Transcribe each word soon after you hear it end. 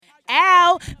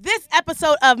This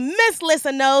episode of Miss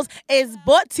Lissa Knows is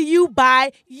brought to you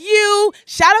by you.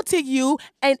 Shout out to you.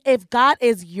 And if God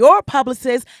is your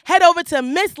publicist, head over to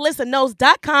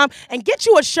MissLissaKnows.com and get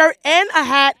you a shirt and a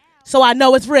hat so I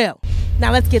know it's real.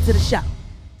 Now let's get to the show.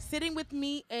 Sitting with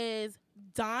me is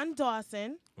Don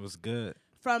Dawson What's good?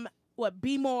 from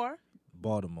B More,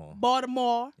 Baltimore.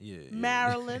 Baltimore, Yeah.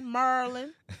 Maryland,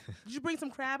 Maryland. Did you bring some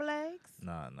crab legs?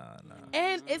 Nah.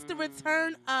 And it's the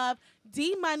return of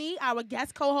D Money, our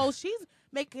guest co-host. She's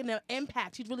making an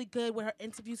impact. She's really good with her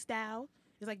interview style.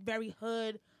 It's like very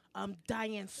hood,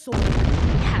 Diane Sawyer.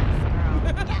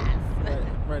 Yes, girl.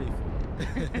 Yes. Ready for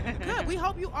it. Good. We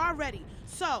hope you are ready.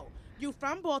 So, you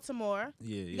from Baltimore.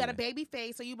 Yeah. You got a baby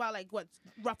face, so you about like what,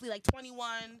 roughly like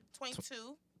 21,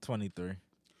 22. 23.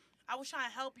 I was trying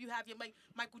to help you have your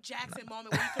Michael Jackson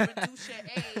moment where you can reduce your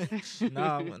age.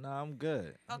 Nah, I'm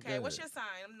good. Okay, what's your sign?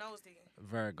 I'm nosy.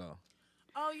 Virgo.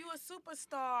 Oh, you a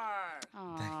superstar.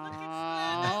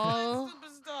 Oh,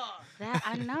 Superstar. that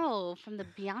I know from the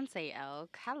Beyonce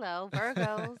ilk. Hello,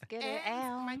 Virgos, get it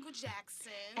And out. Michael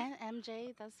Jackson. And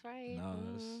MJ, that's right.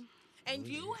 Nas. And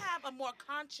you have a more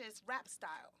conscious rap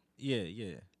style.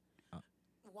 Yeah.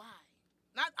 Why?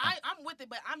 I'm with it,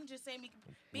 but I'm just saying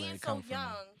being Where it so come from.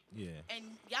 young Yeah. and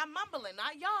y'all mumbling,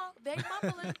 not y'all, they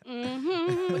mumbling,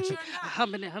 Mm-hmm. but you're not.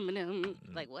 Humming.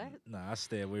 Like what? Nah, I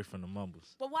stay away from the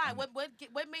mumbles. But why? What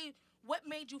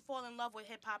made you fall in love with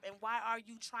hip hop, and why are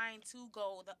you trying to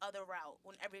go the other route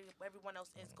when everyone else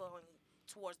is going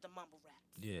towards the mumble rap?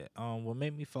 Yeah. What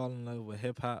made me fall in love with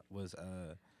hip hop was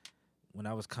when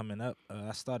I was coming up.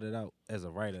 I started out as a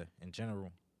writer in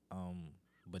general.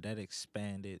 But that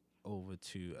expanded over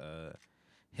to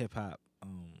hip hop.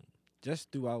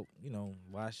 Just throughout,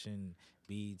 watching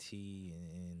BET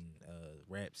and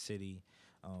Rap City,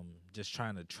 just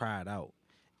trying to try it out.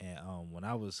 And when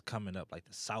I was coming up, like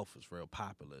the South was real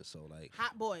popular, so like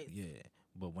Hot Boys. yeah.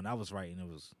 But when I was writing, it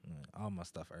was all my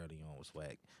stuff early on was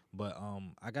whack. But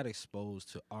I got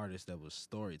exposed to artists that was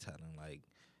storytelling, like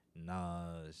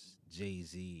Nas,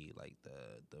 Jay-Z, like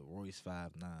the Royce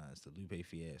 5'9", the Lupe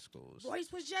Fiascos.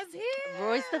 Royce was just here.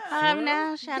 Royce the Five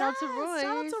now. Shout out to Yes, Royce.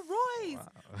 Shout out to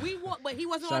Royce. Wow. But he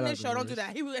wasn't Shout on out this to show. Don't do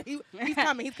Royce. that. He's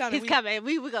coming. He's coming. He's coming.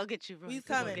 We gonna get you, Royce. He's We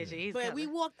gonna coming. get you. He's But coming. we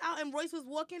walked out and Royce was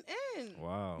walking in.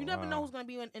 Wow. You never know wow. who's gonna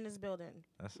be in this building.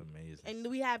 That's amazing. And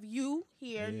we have you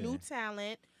here, Yeah. new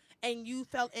talent, and you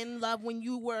fell in love when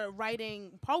you were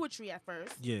writing poetry at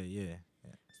first. Yeah.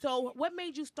 So what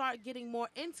made you start getting more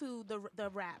into the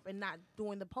rap and not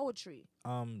doing the poetry?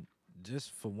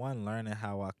 Just for one, learning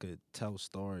how I could tell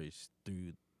stories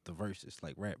through the verses,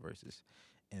 like rap verses.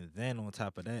 And then on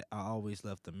top of that, I always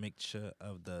left the mixture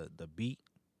of the beat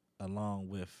along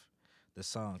with the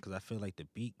song, because I feel like the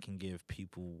beat can give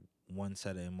people one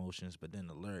set of emotions, but then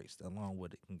the lyrics along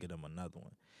with it can get them another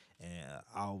one. And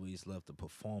I always love the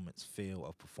performance feel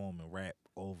of performing rap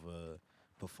over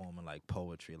performing like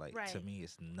poetry. Like to Right. me,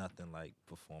 it's nothing like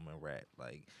performing rap.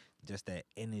 Like just that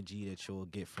energy that you'll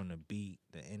get from the beat,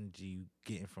 the energy you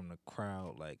getting from the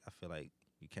crowd. Like I feel like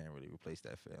you can't really replace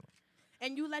that feeling.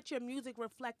 And you let your music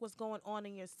reflect what's going on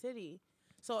in your city.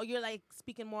 So you're like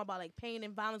speaking more about like pain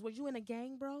and violence. Were you in a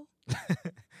gang, bro?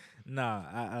 Nah,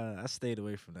 I stayed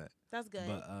away from that. That's good.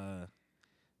 But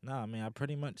nah, I mean I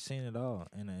pretty much seen it all,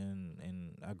 and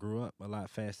I grew up a lot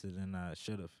faster than I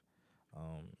should have.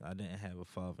 I didn't have a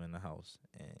father in the house,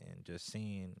 and just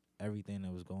seeing everything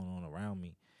that was going on around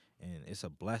me, and it's a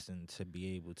blessing to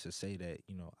be able to say that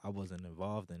I wasn't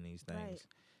involved in these things, Right.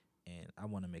 and I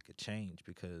want to make a change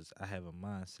because I have a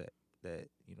mindset that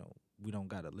we don't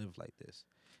gotta live like this.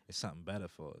 It's something better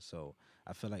for us. So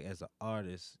I feel like as an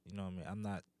artist, what I mean, I'm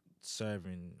not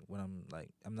serving what I'm like.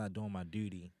 I'm not doing my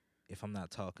duty if I'm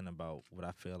not talking about what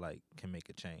I feel like can make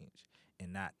a change,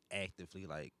 and not actively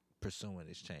like pursuing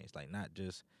this change, like not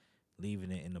just leaving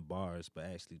it in the bars, but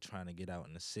actually trying to get out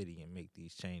in the city and make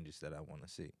these changes that I want to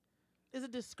see. Is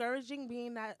it discouraging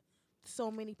being that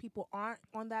so many people aren't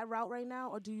on that route right now,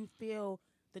 or do you feel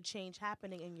the change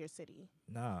happening in your city?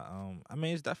 Nah, I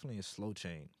mean it's definitely a slow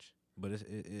change, but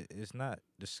it's not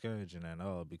discouraging at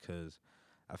all because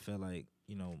I feel like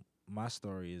my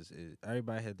story is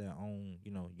everybody had their own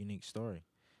unique story,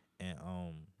 and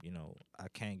I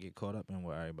can't get caught up in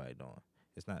what everybody doing.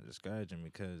 It's not discouraging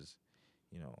because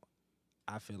you know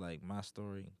I feel like my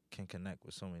story can connect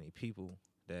with so many people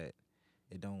that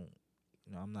it don't.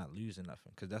 I'm not losing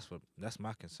nothing because that's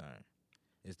my concern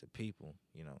is the people.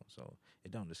 So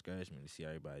it don't discourage me to see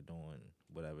everybody doing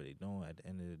whatever they doing. At the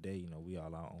end of the day, we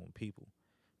all our own people.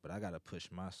 But I gotta push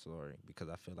my story because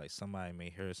I feel like somebody may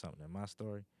hear something in my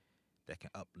story that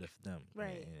can uplift them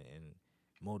Right. and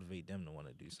motivate them to want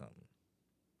to do something.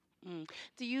 Mm.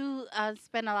 Do you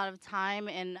spend a lot of time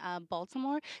in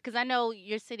Baltimore? Because I know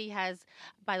your city has.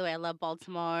 By the way, I love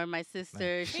Baltimore. My Thank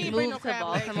sister, He she ain't bring you. no moved to crab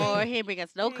legs. Baltimore. He didn't bring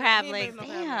us no He crab ain't legs. bring no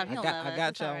crab Damn, he legs. don't love I us. got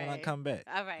It's all y'all when I right. come back.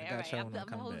 All right, I all got right. y'all when I I'm gonna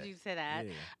come hold back. you to that.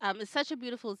 Yeah. It's such a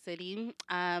beautiful city.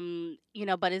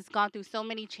 But it's gone through so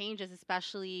many changes,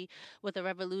 especially with the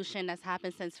revolution that's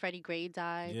happened since Freddie Gray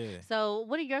died. Yeah. So,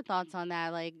 what are your thoughts on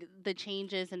that? Like the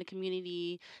changes in the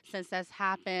community since that's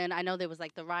happened. I know there was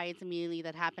like the riots immediately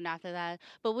that happened after that.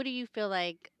 But what do you feel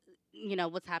like,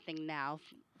 what's happening now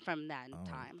from that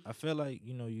time? I feel like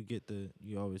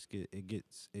you always get it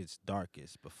gets its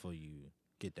darkest before you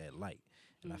get that light,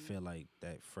 and I Mm, feel like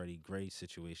that Freddie Gray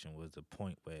situation was the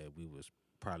point where we was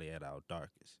probably at our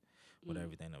darkest with mm,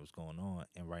 everything that was going on,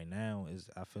 and right now is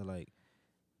I feel like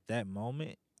that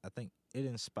moment. I think it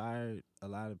inspired a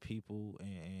lot of people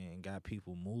and got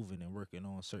people moving and working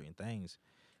on certain things,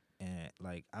 and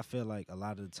like I feel like a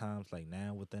lot of the times like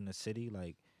now within the city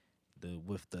like the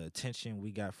with the attention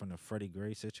we got from the Freddie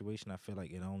Gray situation, I feel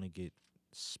like it only get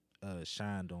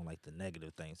shined on like the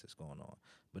negative things that's going on.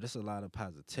 But it's a lot of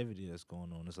positivity that's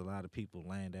going on. There's a lot of people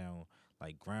laying down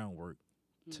like groundwork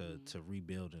mm. to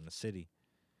rebuild in the city.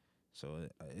 So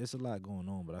it's a lot going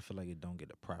on, but I feel like it don't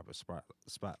get a proper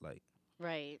spotlight.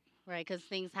 Right, right, because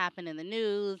things happen in the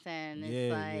news and it's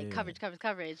Yeah, like yeah, coverage, coverage,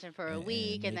 coverage, and for a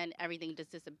week, and and they then everything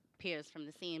just disappears from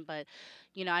the scene. But,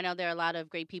 I know there are a lot of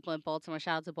great people in Baltimore.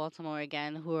 Shout out to Baltimore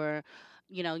again, who are,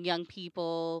 young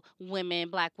people, women,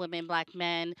 black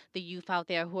men, the youth out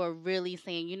there who are really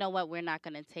saying, you know what, we're not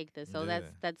gonna take this. So yeah.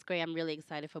 that's great. I'm really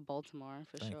excited for Baltimore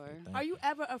for Thank you, sure. Are thank you you.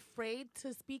 ever afraid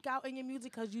to speak out in your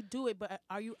music because you do it? But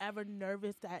are you ever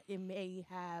nervous that it may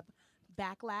have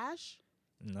backlash?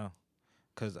 No.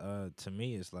 Cause to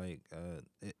me it's like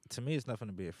to me it's nothing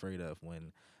to be afraid of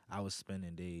when I was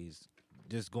spending days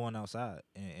just going outside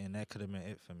and that could have been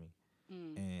it for me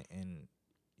Mm, and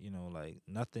like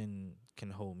nothing can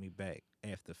hold me back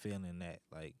after feeling that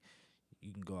like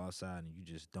you can go outside and you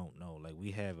just don't know like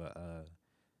we have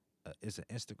it's an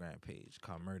Instagram page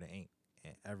called Murder Inc.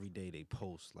 and every day they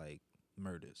post like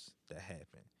murders that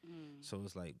happen. mm. So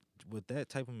it's like with that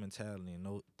type of mentality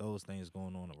and those things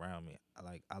going on around me,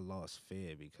 I lost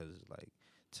fear because like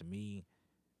to me,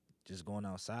 just going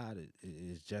outside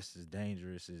is just as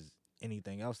dangerous as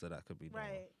anything else that I could be doing.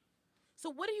 Right. So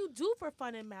what do you do for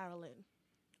fun in Maryland?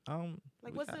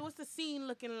 Like We got, what's the scene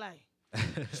looking like?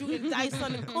 Shooting dice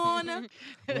on the corner?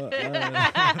 well,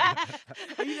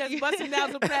 Or you just busting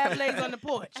down some crab legs on the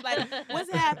porch? Like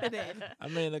what's happening? I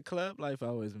mean, the club life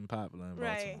always been popular in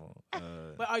Right.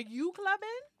 Baltimore. But are you clubbing?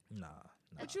 Nah,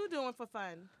 What you doing for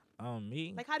fun?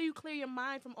 me Like how do you clear your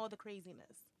mind from all the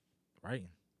craziness? writing.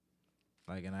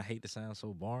 Like, and I hate to sound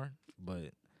so boring,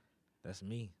 but that's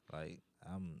me. Like,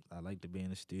 I like to be in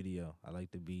the studio. I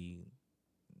like to be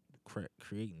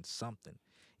creating something,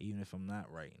 even if I'm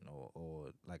not writing or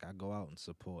like I go out and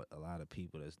support a lot of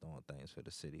people that's doing things for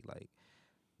the city. Like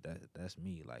that's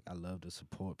me. Like I love to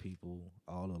support people,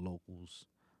 all the locals,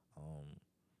 um,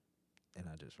 and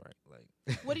I just write.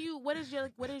 Like, What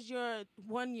is your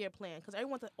 1 year plan? Because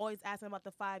everyone's always asking about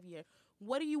the 5 year.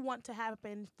 What do you want to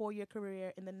happen for your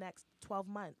career in the next 12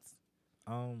 months?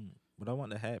 what I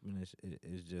want to happen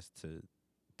is just to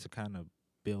kind of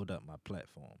build up my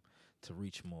platform to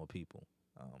reach more people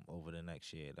over the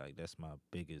next year. Like that's my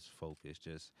biggest focus,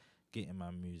 just getting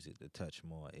my music to touch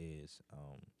more ears.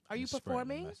 Are you and spreading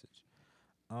the performing? message.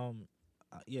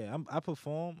 Yeah, I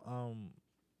perform.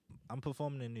 I'm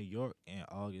performing in New York in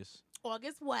August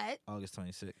what? August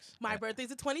 26th. My birthday's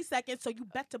the 22nd, so you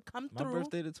better come My through.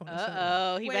 birthday the 27th.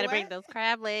 Uh oh, he Wait, better bring what? those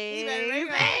crab legs. He better bring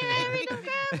Hey, those better bring those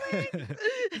crab legs.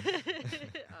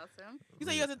 Awesome. You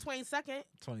say yours the 22nd.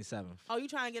 27th. Oh, you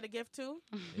trying to get a gift too?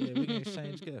 Yeah, we can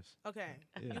exchange gifts. Okay.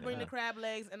 Yeah. You bring the crab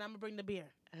legs, and I'm gonna bring the beer.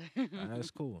 That's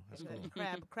cool. That's Okay. cool.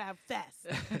 Crab fest.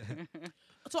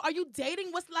 So, are you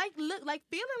dating? What's like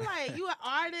feeling like you an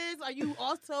artist? Are you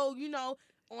also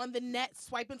on the net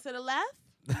swiping to the left?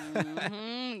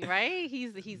 Right?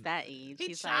 He's that age. He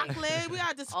He's chocolate. We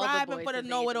gotta all the describe him boys for the his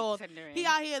know age it all. is tendering. He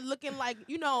out here looking like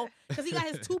because he got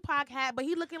his Tupac hat, but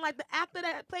he looking like the actor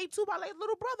that played Tupac, like his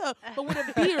little brother, but with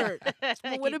a beard.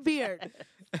 But with a beard.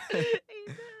 He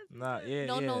does. Nah, yeah,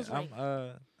 No yeah. nose ring.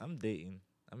 I'm dating.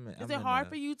 Is it hard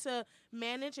for you to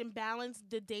manage and balance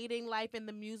the dating life and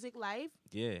the music life?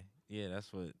 Yeah, yeah.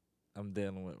 That's what I'm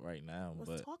dealing with right now. Let's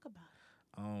but talk about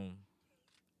it.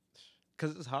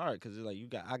 cause it's hard. Cause it's like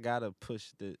I gotta put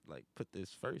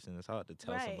this first, and it's hard to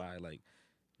tell Right. somebody like,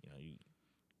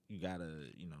 you gotta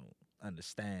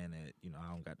understand that I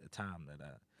don't got the time that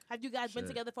I. Have you guys been Sure.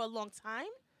 together for a long time?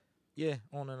 Yeah,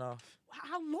 on and off.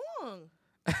 How long?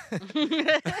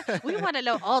 We want to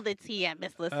know all the tea at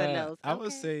Miss Listen knows. I would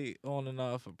Okay. say on and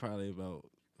off for probably about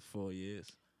 4 years.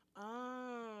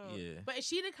 Oh. Yeah. But is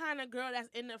she the kind of girl that's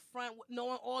in the front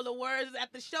knowing all the words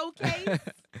at the showcase?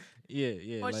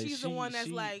 Yeah. Or like she's the one that's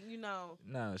she- like, you know.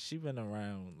 Nah, she been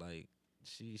around. Like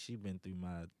she been through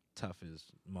my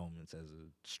toughest moments as a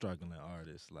struggling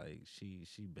artist. Like she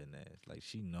been there. Like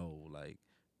she know like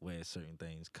where certain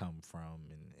things come from,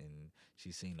 and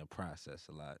she's seen the process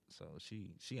a lot. So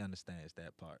she understands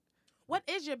that part. What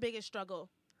is your biggest struggle?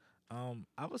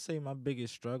 I would say my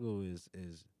biggest struggle is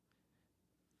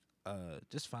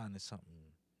just finding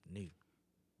something new,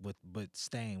 but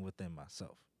staying within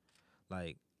myself.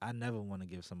 Like I never want to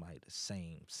give somebody the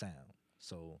same sound.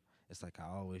 So it's like I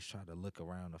always try to look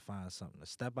around to find something to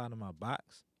step out of my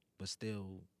box, but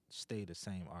still stay the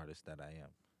same artist that I am.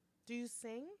 Do you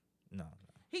sing? No.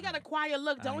 He got a choir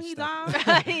look, I don't ain't he, stuck.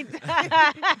 Dom? He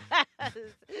does.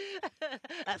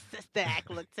 A sister act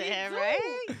look to He him, do.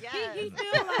 right? He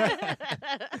feel like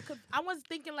 'cause I was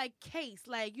thinking like Case,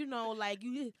 like you know, like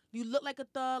you look like a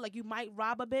thug, like you might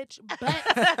rob a bitch,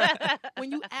 but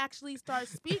when you actually start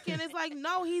speaking, it's like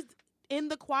no, he's in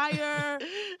the choir,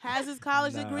 has his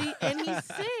college Nah. degree, and he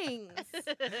sings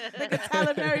like a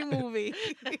Tyler Perry movie,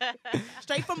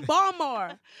 straight from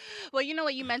Baltimore. Well, you know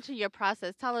what? You mentioned your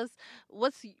process. Tell us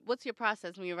what's your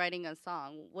process when you're writing a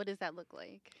song? What does that look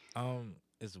like?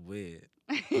 It's weird,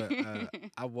 but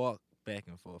I walk back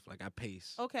and forth. Like I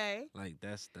pace. Okay. Like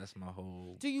that's my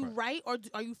whole. Do you pro- write or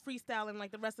are you freestyling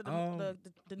like the rest of the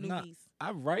nah, newbies?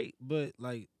 I write, but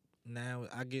like now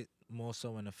I get more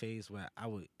so in a phase where I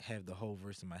would have the whole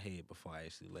verse in my head before I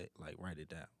actually write it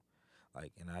down.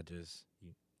 Like, and I just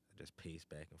pace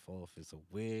back and forth. It's a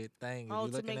weird thing. if Oh, you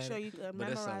to looking make at sure it, you can but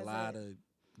it's memorize a lot it. of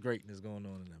greatness going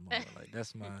on in that moment. Like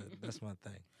that's my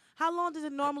thing. How long does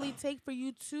it normally take for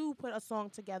you to put a song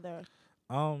together?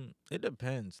 It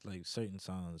depends. Like certain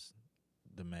songs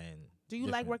demand. Do you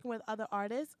like different- working with other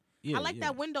artists? Yeah, I like yeah.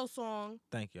 that window song.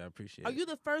 Thank you. I appreciate Are it. you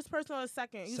the first person or the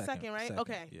second? You second, right?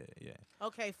 Okay. Yeah.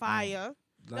 Okay, fire.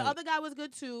 The Like, other guy was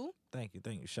good too. thank you.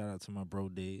 Shout out to my bro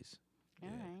Days. All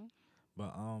Yeah. right.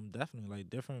 But definitely like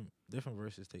different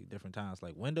verses take different times.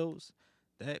 Like Windows,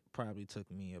 that probably took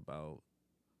me about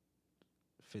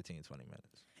 15, 20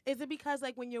 minutes. Is it because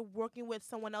like when you're working with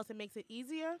someone else, it makes it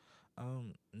easier?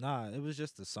 Nah, it was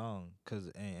just the song,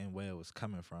 and where it was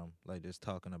coming from. Like just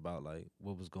talking about like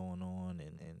what was going on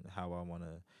and how I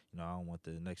wanna, I don't want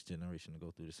the next generation to go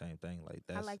through the same thing. Like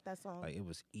that's I like that song. like it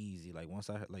was easy. Like once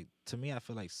I heard, like to me, I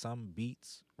feel like some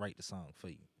beats write the song for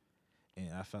you,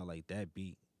 and I felt like that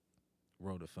beat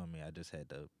wrote it for me. I just had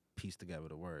to piece together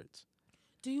the words.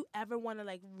 Do you ever want to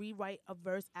like rewrite a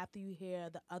verse after you hear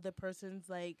the other person's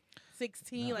like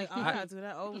 16? No. Like, oh, I gotta do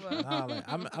that over. Nah, like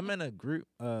I'm in a group,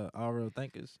 All Real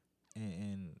Thinkers,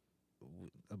 and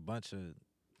a bunch of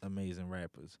amazing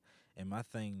rappers. And my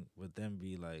thing with them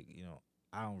be like,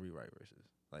 I don't rewrite verses.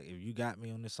 Like if you got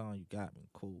me on this song, you got me.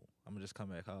 Cool. I'm gonna just come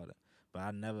back harder. But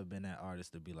I've never been that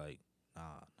artist to be like,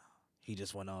 nah, he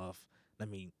just went off. Let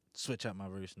me switch up my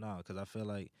verse. Nah, because I feel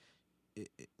like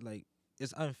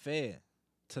it's unfair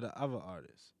to the other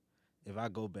artists. If I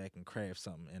go back and craft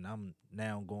something and I'm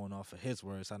now going off of his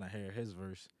words, I don't hear his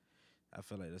verse, I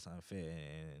feel like that's unfair.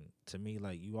 And to me,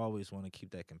 like you always want to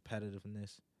keep that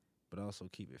competitiveness, but also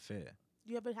keep it fair.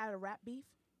 You ever had a rap beef?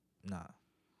 Nah.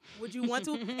 Would you want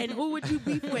to? And who would you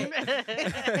beef with?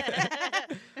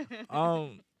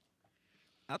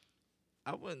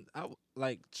 I wouldn't.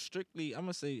 Like strictly. I'm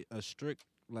gonna say a strict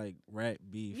like rap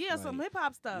beef. Yeah, like, some hip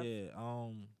hop stuff. Yeah.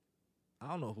 I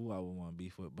don't know who I would want to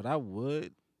beef with, but I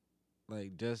would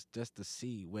like just to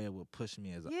see where it would push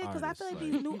me as an Yeah, artist. because I feel like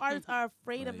these new artists are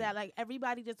afraid of like- that. Like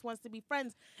everybody just wants to be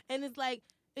friends, and it's like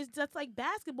it's just like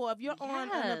basketball. If you're on an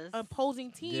Yes.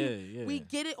 opposing team, yeah. we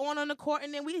get it on the court,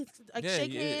 and then we like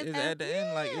shake hands. It's and at the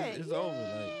end, like it's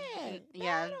over. Like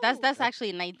Yeah, battle. that's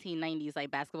actually 1990s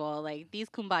like basketball. Like these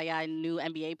kumbaya new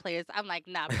NBA players, I'm like,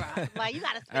 nah, bro. Like you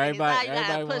gotta spit his Everybody- out, you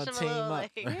gotta everybody push wanna him a team little. up.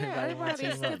 Like, Yeah, Everybody wanna everybody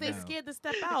team because up they now. scared to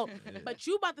step out. Yeah. But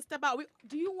you about to step out.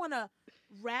 Do you want to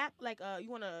rap like you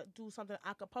want to do something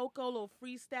acapulco, little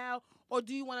freestyle, or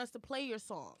do you want us to play your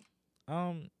song?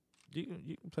 you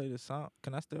can play the song.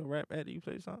 Can I still rap after you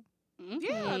play the song?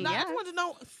 Yeah, no, I just want to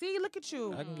know. See, look at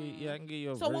you. I can get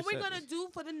you a So what verse we're at gonna this. do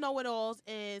for the know-it-alls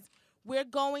is we're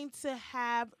going to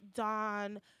have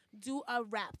Don do a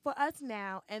rap for us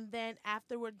now, and then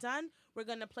after we're done, we're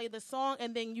gonna play the song,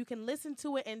 and then you can listen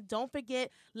to it. And don't forget,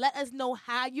 let us know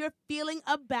how you're feeling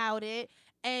about it,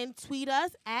 and tweet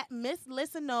us at Miss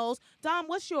Listen Knows. Don,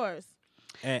 what's yours?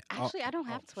 Actually, I don't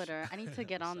oh, have Twitter. I need to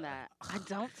get on sorry. that. I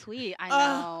don't tweet. I Uh,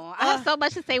 know. I have so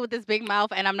much to say with this big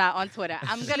mouth, and I'm not on Twitter.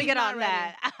 I'm gonna She's get not on ready.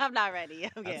 that. I'm not ready.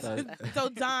 I'm I getting thought- on that. So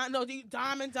Don, no,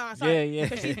 Dom and Don. Yeah, Sorry, yeah.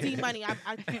 because she's D Money.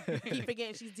 I keep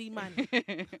forgetting she's D Money.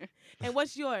 And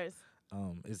what's yours?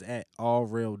 It's at All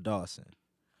Real Dawson.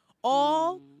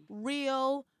 All Mm.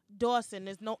 real Dawson.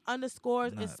 There's no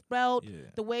underscores. Nah, It's spelled Yeah.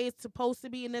 the way it's supposed to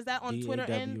be. And is that on Twitter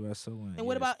and DAWSON.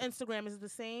 what about Instagram? Is it the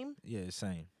same? Yeah,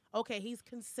 same. Okay, he's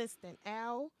consistent.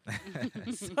 Al.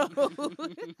 So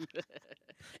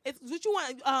it's what you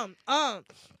want. I'm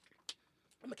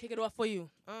gonna kick it off for you.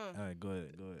 All right, go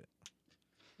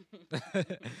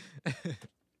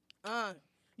ahead.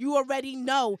 You already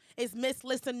know it's Miss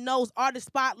Listen Knows Artist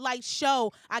Spotlight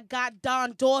Show. I got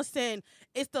Don Dawson.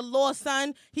 It's the law,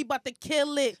 son. He about to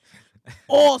kill it.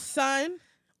 All sun,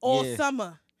 all Yeah.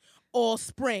 summer, all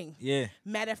spring. Yeah.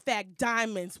 Matter of fact,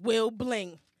 diamonds will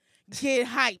bling. Get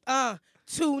hype.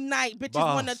 Tonight, bitches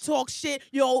wanna Boss. talk shit.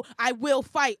 Yo, I will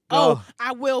fight. Go. Oh,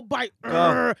 I will bite.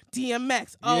 Go.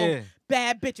 DMX. Oh, Yeah.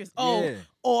 bad bitches. Oh, Yeah.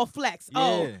 all flex.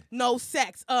 Oh, Yeah. no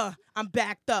sex. I'm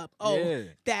backed up. Oh, Yeah.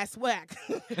 that's whack.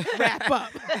 Wrap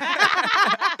up.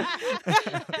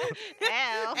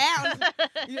 Ow. Ow.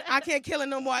 I can't kill it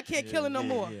no more. I can't kill it no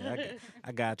more. Yeah,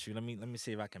 I got you. Let me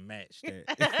see if I can match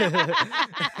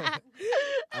that.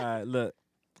 All right, look.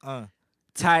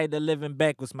 Tired of living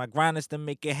backwards. My grind is to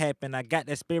make it happen. I got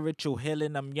that spiritual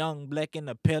healing. I'm young, black and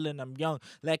appealing. I'm young,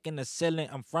 lacking the ceiling.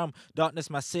 I'm from darkness,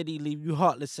 my city. Leave you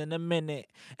heartless in a minute.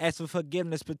 Ask for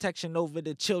forgiveness, protection over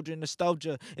the children.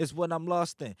 Nostalgia is what I'm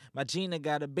lost in. My Gina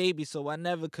got a baby, so I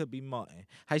never could be Martin.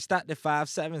 I stopped at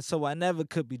 5'7", so I never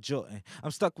could be Jordan.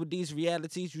 I'm stuck with these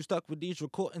realities. You stuck with these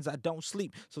recordings. I don't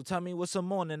sleep, so tell me what's a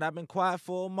morning. I've been quiet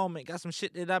for a moment. Got some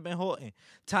shit that I've been hoarding.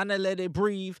 Time to let it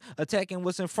breathe. Attacking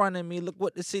what's in front of me. Look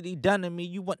what the city done to me.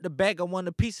 You want the bag, I want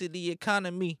a piece of the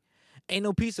economy. Ain't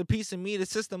no piece of me. The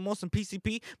system on some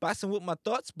PCP. Boxing with my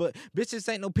thoughts, but bitches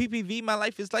ain't no PPV. My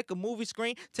life is like a movie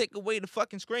screen. Take away the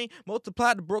fucking screen.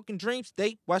 Multiply the broken dreams.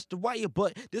 They watch the wire,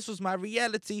 but this was my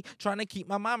reality. Trying to keep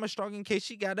my mama strong in case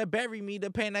she gotta bury me.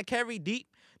 The pain I carry deep.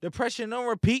 Depression on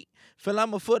repeat. Feel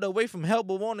I'm a foot away from hell,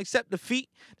 but won't accept defeat.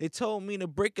 They told me to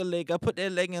break a leg. I put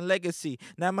that leg in legacy.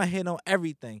 Now my head on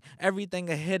everything.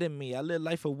 Everything ahead of me. I live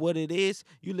life for what it is.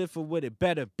 You live for what it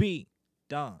better be.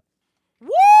 Done. Woo!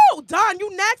 Don,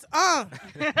 you next? I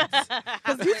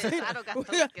don't got those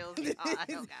skills. Oh, I don't got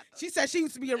those. She said she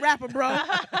used to be a rapper, bro. Now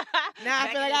I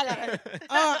feel like I got it.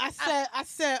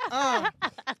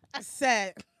 I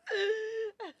said.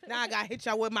 Now I got to hit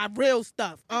y'all with my real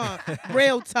stuff.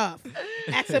 Real tough.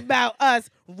 That's about us.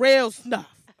 Real stuff.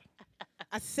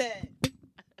 I said.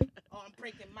 Oh, I'm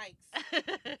breaking mics.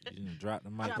 You done dropped the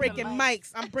mic. I'm Drop breaking the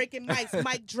mics. I'm breaking mics.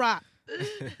 Mic drop.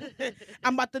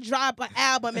 I'm about to drop an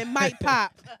album. It might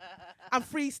pop. I'm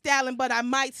freestyling, but I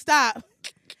might stop.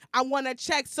 I want to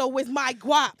check, so it's my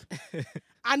guap.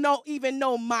 I don't even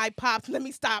know my pops. Let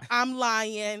me stop. I'm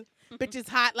lying. Bitch is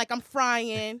hot like I'm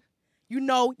frying. You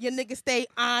know your nigga stay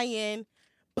eyeing.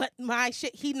 But my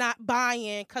shit he not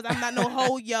buying. Cause I'm not no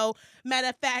hoe, yo. Matter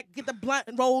of fact, get the blunt,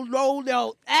 roll,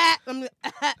 yo. I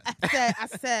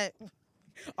said.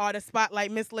 Oh, the spotlight,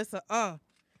 Miss Lissa, my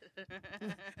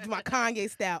Kanye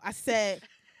style. I said,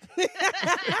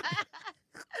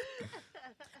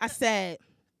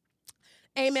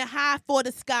 aiming high for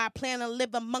the sky, plan to live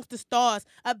amongst the stars.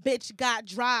 A bitch got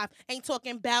drive, ain't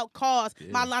talking about cars.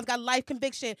 Yeah. My lines got life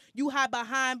conviction. You hide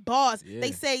behind bars. Yeah.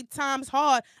 They say time's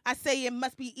hard. I say it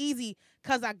must be easy,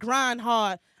 cause I grind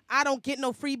hard. I don't get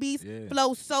no freebies. Yeah.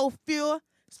 Flow so pure.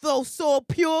 So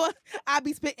pure, I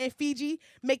be spitting Fiji,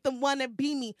 make them wanna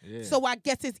be me. Yeah. So I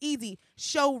guess it's easy.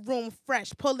 Showroom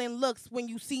fresh, pulling looks when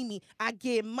you see me. I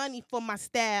get money for my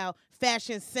style,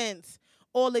 fashion sense.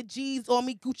 All the G's on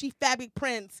me, Gucci fabric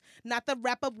prints. Not the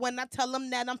rapper when I tell them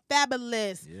that I'm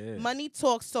fabulous. Yeah. Money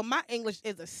talks, so my English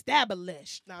is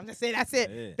established. No, I'm just saying that's it.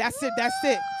 Yeah. That's it.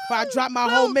 If I drop my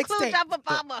whole Clue, mixtape. drop a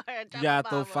bomb on her. You gotta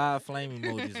throw 5 flame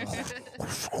emojis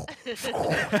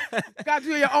on. Got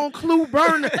you your own clue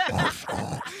burner.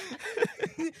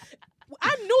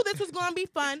 I knew this was gonna be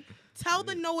fun. Tell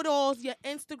the know-it-alls your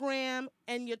Instagram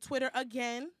and your Twitter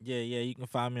again. Yeah. You can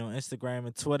find me on Instagram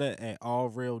and Twitter at All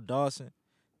Real Dawson.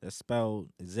 That's spelled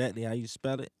exactly how you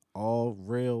spell it. All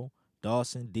Real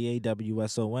Dawson,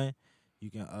 DAWSON. You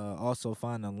can also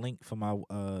find a link for my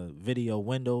video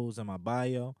windows in my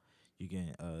bio. You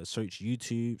can search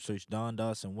YouTube, search Don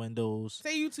Dawson Windows.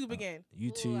 Say YouTube again.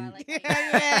 YouTube. Ooh, I like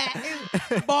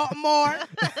Yeah. Baltimore.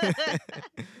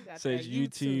 Got Search that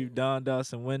YouTube, Don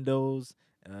Dawson Windows.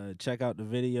 Check out the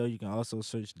video. You can also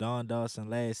search Don Dawson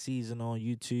last season on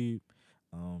YouTube.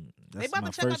 That's They about my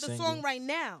to check out first the single. song right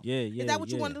now. Yeah, yeah. Is that what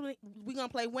you yeah. want to do? We gonna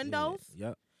play Windows? Yeah,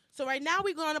 yep. So right now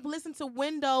we're gonna listen to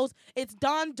Windows. It's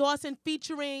Don Dawson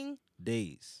featuring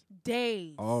Days.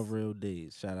 Days. All real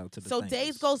days. Shout out to the So thankers.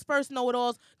 Days goes first,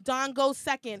 know-it-alls. Don goes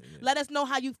second. Yeah. Let us know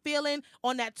how you feeling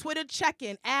on that Twitter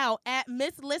check-in. Al at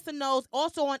Miss Listen Knows.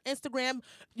 Also on Instagram,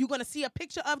 you're gonna see a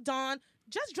picture of Don.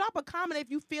 Just drop a comment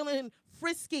if you feeling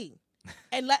frisky,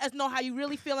 and let us know how you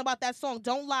really feeling about that song.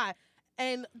 Don't lie.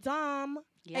 And Dom,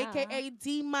 aka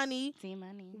D Money. D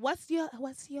Money. What's your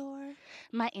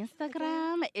My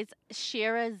Instagram is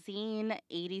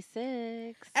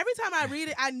Shirazine86. Every time I read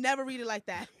it, I never read it like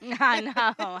that. I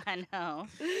know.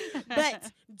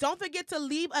 But don't forget to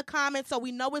leave a comment so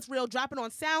we know it's real. Drop it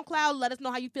on SoundCloud. Let us know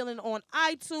how you feeling on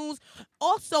iTunes.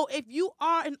 Also, if you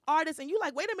are an artist and you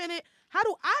like, wait a minute, how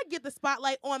do I get the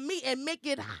spotlight on me and make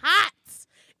it hot?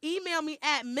 Email me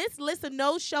at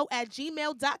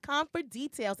misslistenosshow@gmail.com for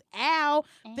details. Al,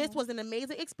 this was an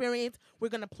amazing experience. We're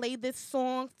going to play this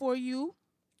song for you.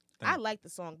 I like the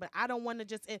song, but I don't want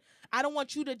to I don't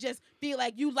want you to just feel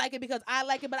like you like it because I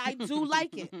like it, but I do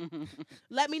like it.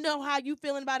 Let me know how you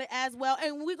feeling about it as well.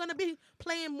 And we're going to be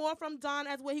playing more from Don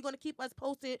as well. He's going to keep us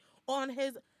posted on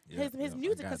his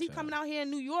music because he's coming out here in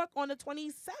New York on the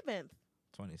 27th.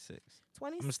 26.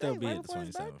 26. I'm still be right at the before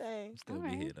his 27th. birthday. Still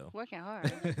be here though. Working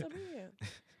hard.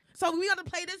 So we're going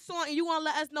to play this song and you want to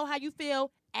let us know how you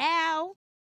feel. Al.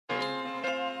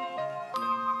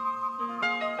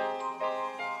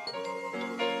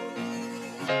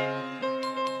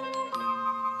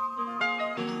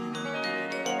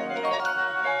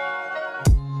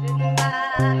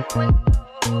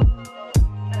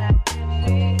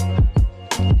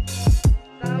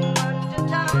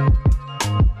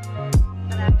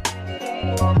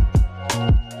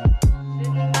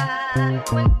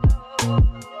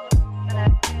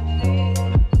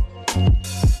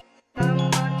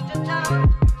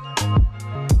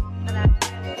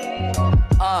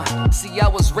 See, I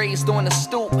was raised on a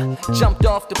stoop, jumped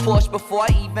off the porch before I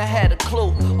even had a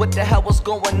clue what the hell was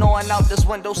going on out this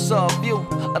window. Saw a view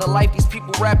of the life these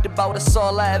people rapped about. It's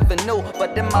all I ever knew,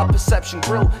 but then my perception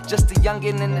grew. Just a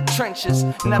youngin' in the trenches,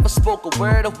 never spoke a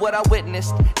word of what I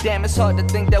witnessed. Damn, it's hard to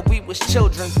think that we was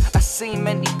children. I seen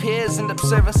many peers end up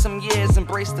serving some years,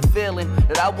 embrace the feeling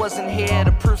that I wasn't here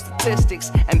to prove statistics,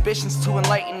 ambitions to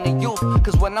enlighten the youth.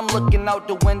 Cause when I'm looking out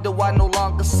the window, I no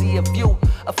longer see a view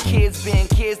of kids being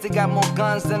kids. They got more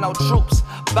guns than our troops.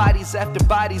 Bodies after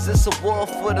bodies, it's a war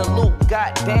for the loot.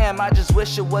 Goddamn, I just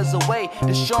wish it was a way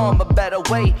to show them a better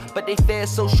way. But they fear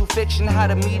social fiction, how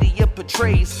the media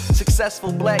portrays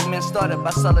successful black men started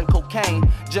by selling cocaine.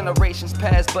 Generations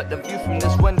pass, but the view from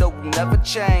this window will never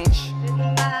change.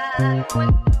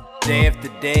 Day after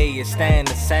day, it's staying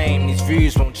the same. These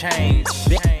views won't change.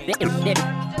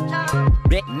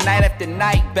 Night after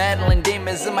night, battling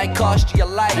demons, it might cost you your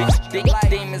life.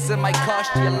 Demons, it might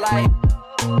cost you your life.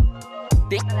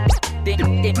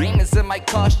 Demons, it might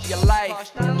cost you your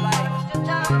life.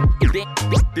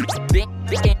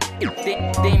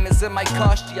 Demons, it might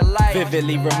cost you your life.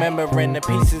 Vividly remembering the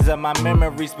pieces of my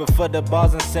memories before the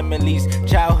bars and similes.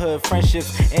 Childhood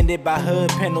friendships ended by hood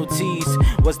penalties.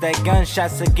 Was that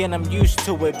gunshots again? I'm used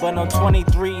to it, but I'm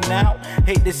 23 now.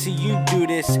 Hate to see you do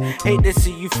this. Hate to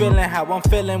see you feeling how I'm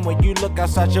feeling when you look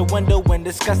outside your window and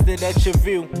disgusted at your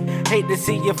view. Hate to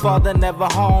see your father never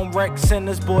home. Rec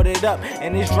centers boarded up,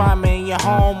 and it's drama in your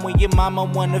home when your mama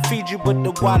wanna feed you, but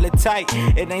the wallet tight.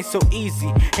 It ain't so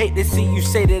easy. Hate to see you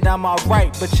say that I'm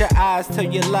alright, but your eyes tell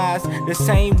you lies. The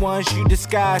same ones you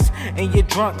disguise, and your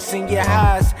drunks and your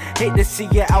highs. Hate to see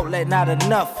your outlet not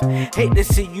enough. Hate to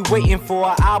see you waiting for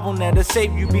an album that'll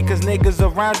save you because niggas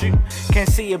around you can't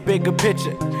see a bigger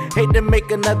picture. Hate to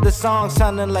make another song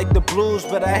sounding like the blues,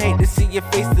 but I hate to see you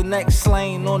face the next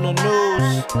slain on the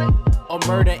news or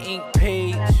Murder Inc.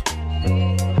 page.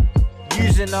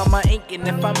 Using all my ink, and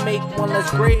if I make one less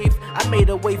grave, I made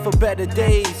a way for better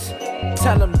days.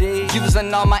 Tell them, Dave.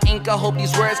 Using all my ink, I hope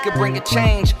these words could bring a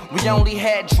change. We only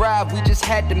had drive, we just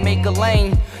had to make a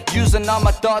lane. Using all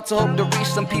my thoughts, I hope to reach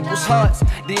some people's hearts.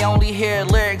 They only hear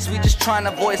lyrics, we just trying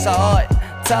to voice our art.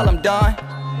 Tell them, Don.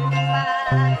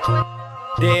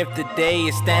 Day after day,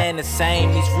 it's staying the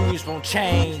same. These views won't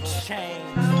change.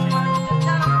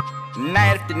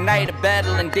 Night after night, a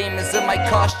battling demons, it might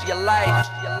cost you your life.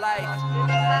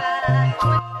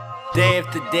 Day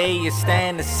after day, it's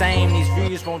staying the same. These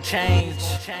views won't change.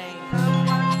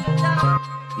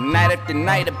 Night after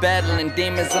night, a battling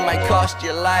demons, it might cost you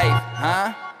your life,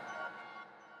 huh?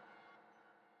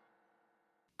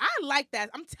 I like that.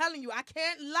 I'm telling you, I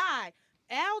can't lie.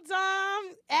 Al,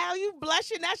 you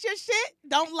blushing? That's your shit?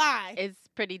 Don't lie. It's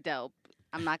pretty dope.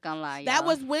 I'm not gonna lie. That y'all.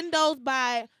 was Windows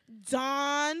by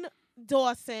Don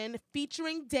Dawson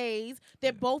featuring Days.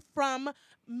 They're both from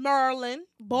Maryland,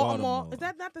 Baltimore. Is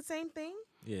that not the same thing?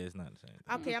 Yeah, it's not the same.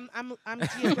 Okay, I'm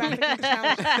geographically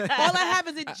challenged. All I have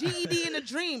is a GED and a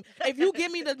dream. If you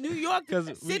give me the New York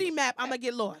 'Cause city map, I'm gonna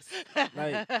get lost.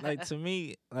 Like to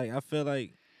me, like I feel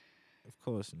like, of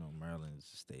course,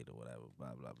 Maryland's a state or whatever,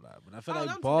 blah blah blah. But I feel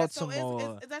like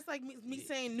Baltimore. That's like me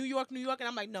saying New York, and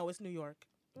I'm like, no, it's New York.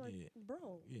 Like, Yeah.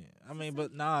 bro. Yeah, I mean,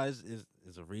 but nah, it's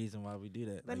a reason why we do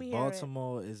that. Let Like me hear it.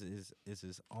 Baltimore is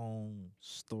its own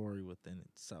story within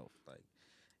itself. Like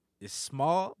it's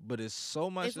small, but it's so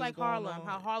much. It's like going Harlem. on.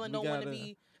 How Harlem We don't want to gotta-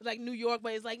 be like New York,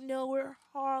 but it's like, no, we're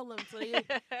Harlem. So they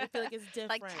feel like it's different.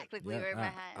 Like technically Yeah, we're in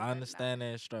Manhattan. I understand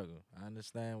that struggle. I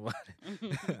understand why.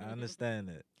 I understand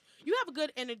that. You have a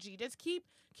good energy. Just keep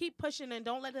pushing and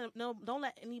don't let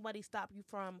anybody stop you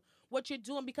from what you're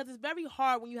doing, because it's very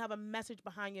hard when you have a message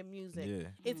behind your music. Yeah.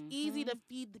 It's easy to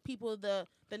feed the people the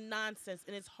nonsense,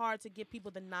 and it's hard to give people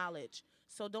the knowledge.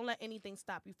 So don't let anything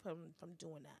stop you from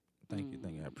doing that. Thank you.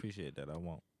 I appreciate that. I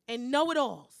won't. And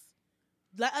know-it-alls.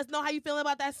 Let us know how you feel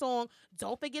about that song.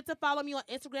 Don't forget to follow me on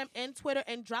Instagram and Twitter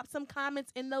and drop some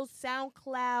comments in those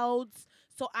SoundClouds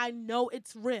so I know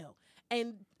it's real.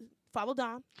 And follow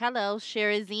Dom. Hello,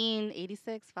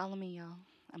 Sherazine86. Follow me, y'all.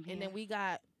 I'm here. And then we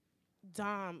got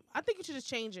Dom. I think you should just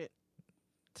change it.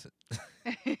 To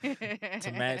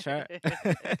match her.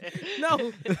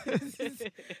 No.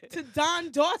 To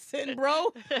Don Dawson, bro.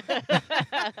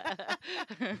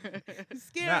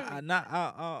 Scary.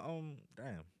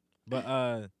 Damn.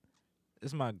 But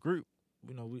it's my group.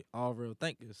 We all real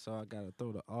thinkers, so I gotta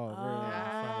throw the all real in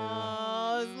front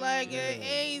Oh, it's like an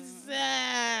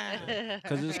ASAP.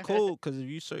 Cause it's cool. Cause if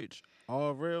you search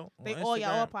all real, on They Instagram,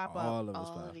 all pop up. All of us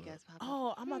All pop of you up. guys pop up.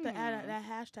 Oh, I'm about to add that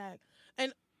hashtag.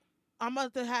 And I'm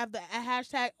about to have the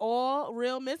hashtag all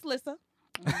real Miss Lissa.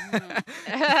 Y'all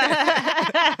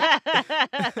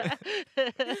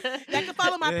can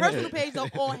follow my personal page though,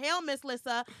 All Hail Miss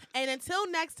Lissa. And until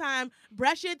next time,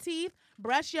 brush your teeth,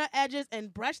 brush your edges,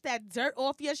 and brush that dirt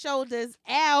off your shoulders.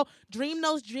 Dream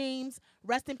those dreams.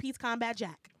 Rest in peace, Combat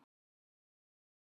Jack.